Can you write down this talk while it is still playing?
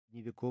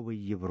средневековой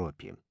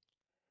Европе.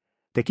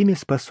 Такими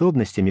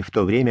способностями в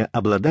то время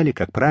обладали,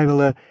 как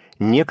правило,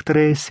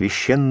 некоторые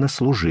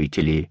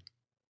священнослужители.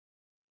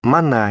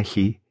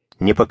 Монахи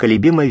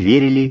непоколебимо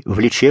верили в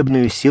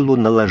лечебную силу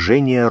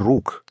наложения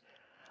рук,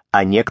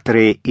 а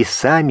некоторые и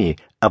сами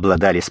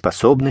обладали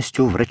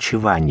способностью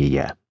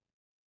врачевания.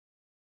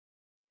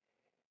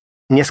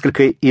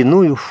 Несколько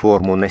иную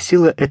форму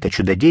носило это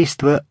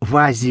чудодейство в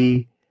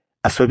Азии,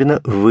 особенно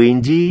в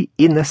Индии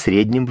и на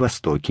Среднем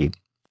Востоке.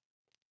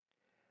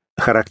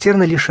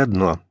 Характерно лишь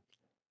одно: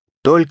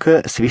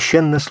 только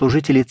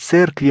священнослужители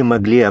церкви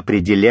могли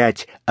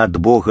определять, от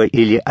Бога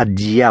или от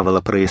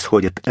дьявола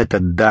происходит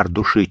этот дар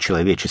души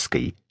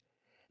человеческой.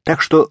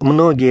 Так что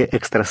многие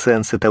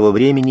экстрасенсы того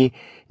времени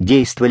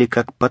действовали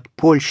как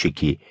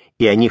подпольщики,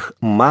 и о них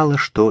мало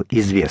что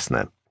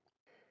известно.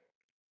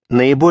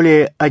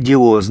 Наиболее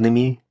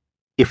одиозными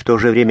и в то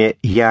же время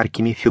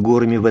яркими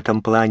фигурами в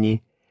этом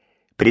плане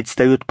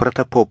предстают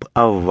протопоп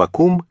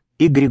Аввакум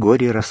и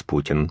Григорий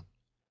Распутин.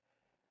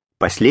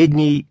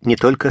 Последний не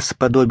только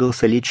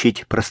сподобился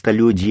лечить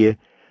простолюдие,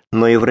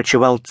 но и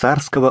врачевал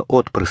царского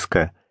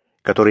отпрыска,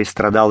 который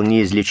страдал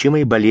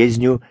неизлечимой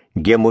болезнью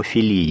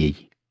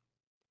гемофилией.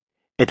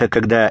 Это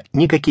когда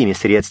никакими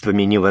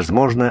средствами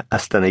невозможно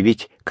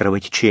остановить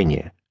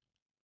кровотечение.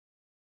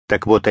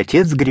 Так вот,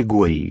 отец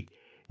Григорий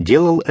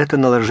делал это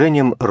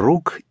наложением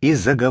рук и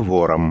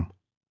заговором.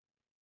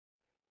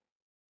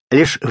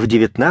 Лишь в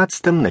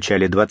XIX –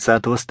 начале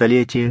XX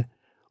столетия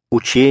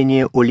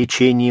учение о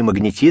лечении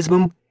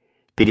магнетизмом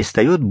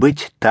перестает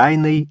быть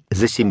тайной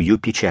за 7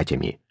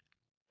 печатями.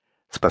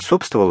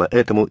 Способствовало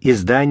этому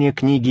издание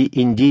книги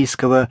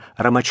индийского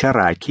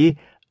Рамачараки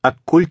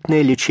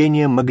 «Оккультное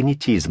лечение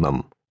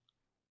магнетизмом»,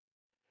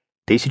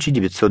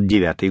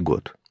 1909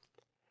 год.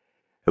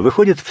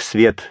 Выходят в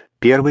свет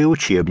первые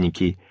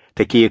учебники,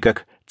 такие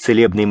как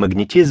 «Целебный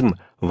магнетизм»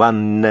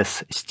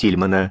 Ваннес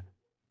Стильмана,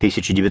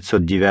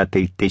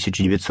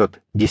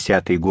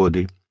 1909-1910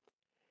 годы.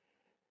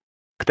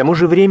 К тому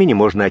же времени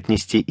можно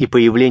отнести и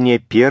появление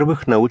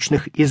первых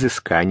научных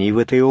изысканий в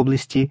этой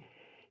области,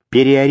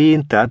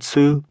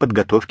 переориентацию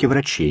подготовки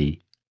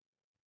врачей.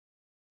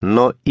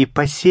 Но и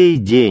по сей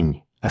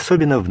день,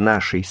 особенно в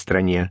нашей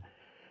стране,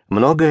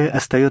 многое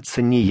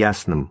остается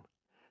неясным.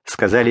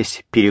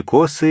 Сказались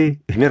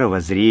перекосы в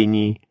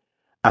мировоззрении,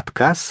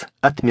 отказ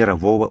от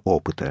мирового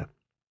опыта.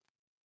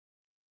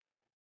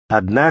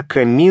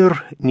 Однако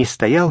мир не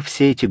стоял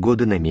все эти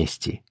годы на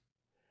месте.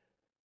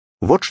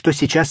 Вот что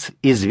сейчас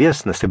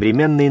известно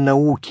современной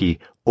науке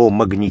о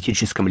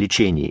магнетическом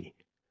лечении.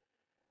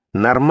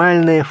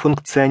 Нормальное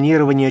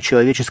функционирование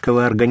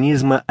человеческого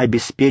организма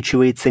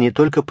обеспечивается не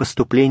только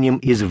поступлением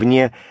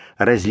извне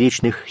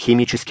различных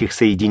химических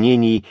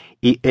соединений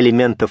и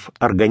элементов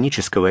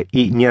органического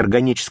и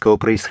неорганического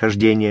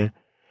происхождения,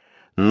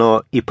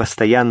 но и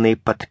постоянной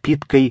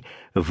подпиткой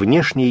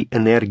внешней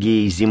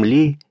энергии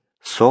Земли,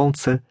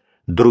 Солнца,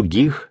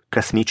 других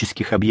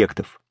космических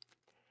объектов.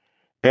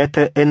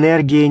 Эта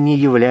энергия не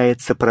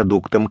является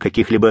продуктом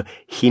каких-либо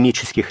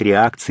химических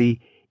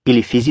реакций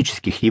или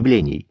физических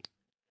явлений.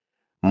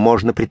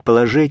 Можно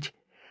предположить,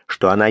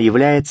 что она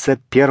является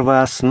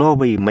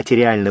первоосновой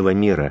материального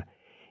мира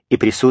и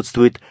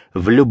присутствует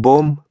в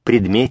любом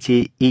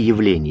предмете и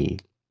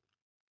явлении.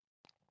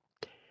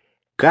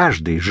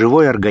 Каждый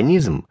живой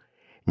организм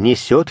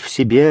несет в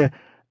себе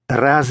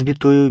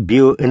развитую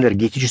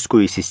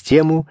биоэнергетическую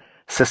систему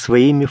со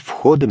своими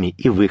входами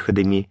и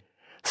выходами,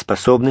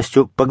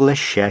 способностью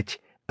поглощать,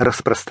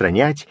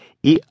 распространять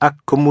и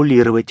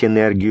аккумулировать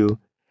энергию,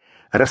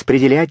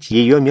 распределять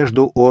ее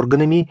между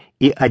органами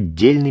и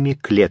отдельными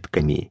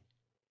клетками.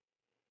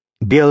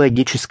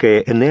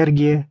 Биологическая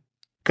энергия,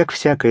 как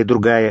всякая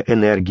другая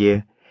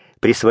энергия,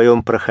 при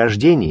своем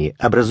прохождении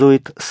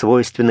образует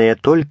свойственное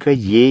только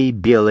ей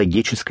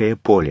биологическое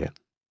поле.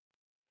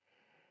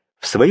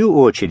 В свою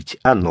очередь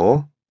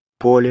оно,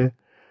 поле,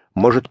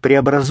 может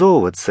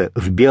преобразовываться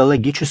в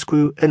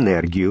биологическую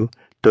энергию,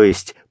 то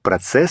есть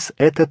процесс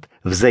этот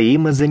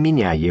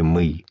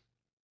взаимозаменяемый.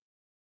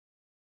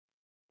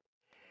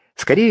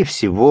 Скорее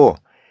всего,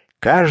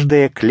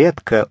 каждая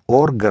клетка,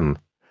 орган,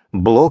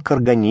 блок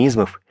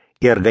организмов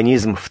и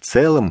организм в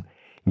целом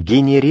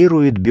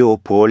генерирует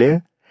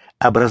биополе,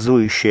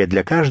 образующее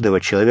для каждого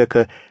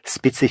человека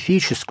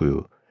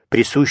специфическую,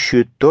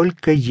 присущую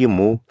только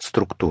ему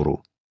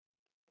структуру.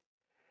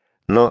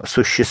 Но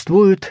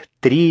существуют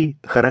 3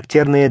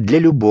 характерные для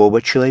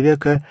любого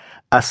человека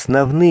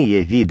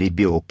основные виды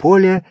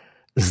биополя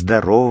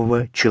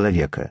здорового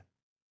человека.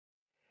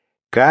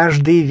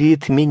 Каждый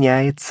вид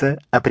меняется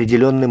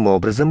определенным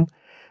образом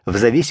в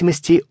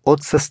зависимости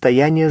от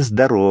состояния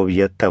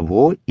здоровья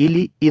того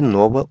или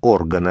иного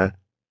органа.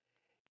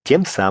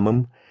 Тем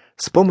самым,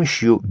 с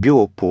помощью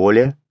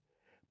биополя,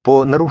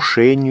 по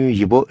нарушению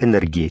его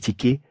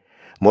энергетики,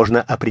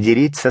 можно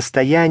определить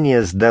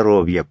состояние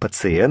здоровья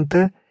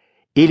пациента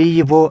или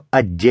его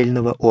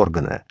отдельного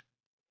органа.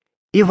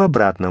 И в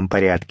обратном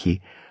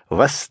порядке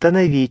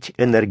восстановить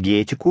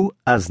энергетику,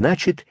 а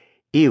значит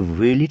и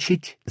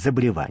вылечить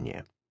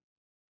заболевание.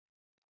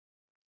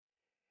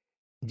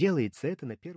 Делается это на первый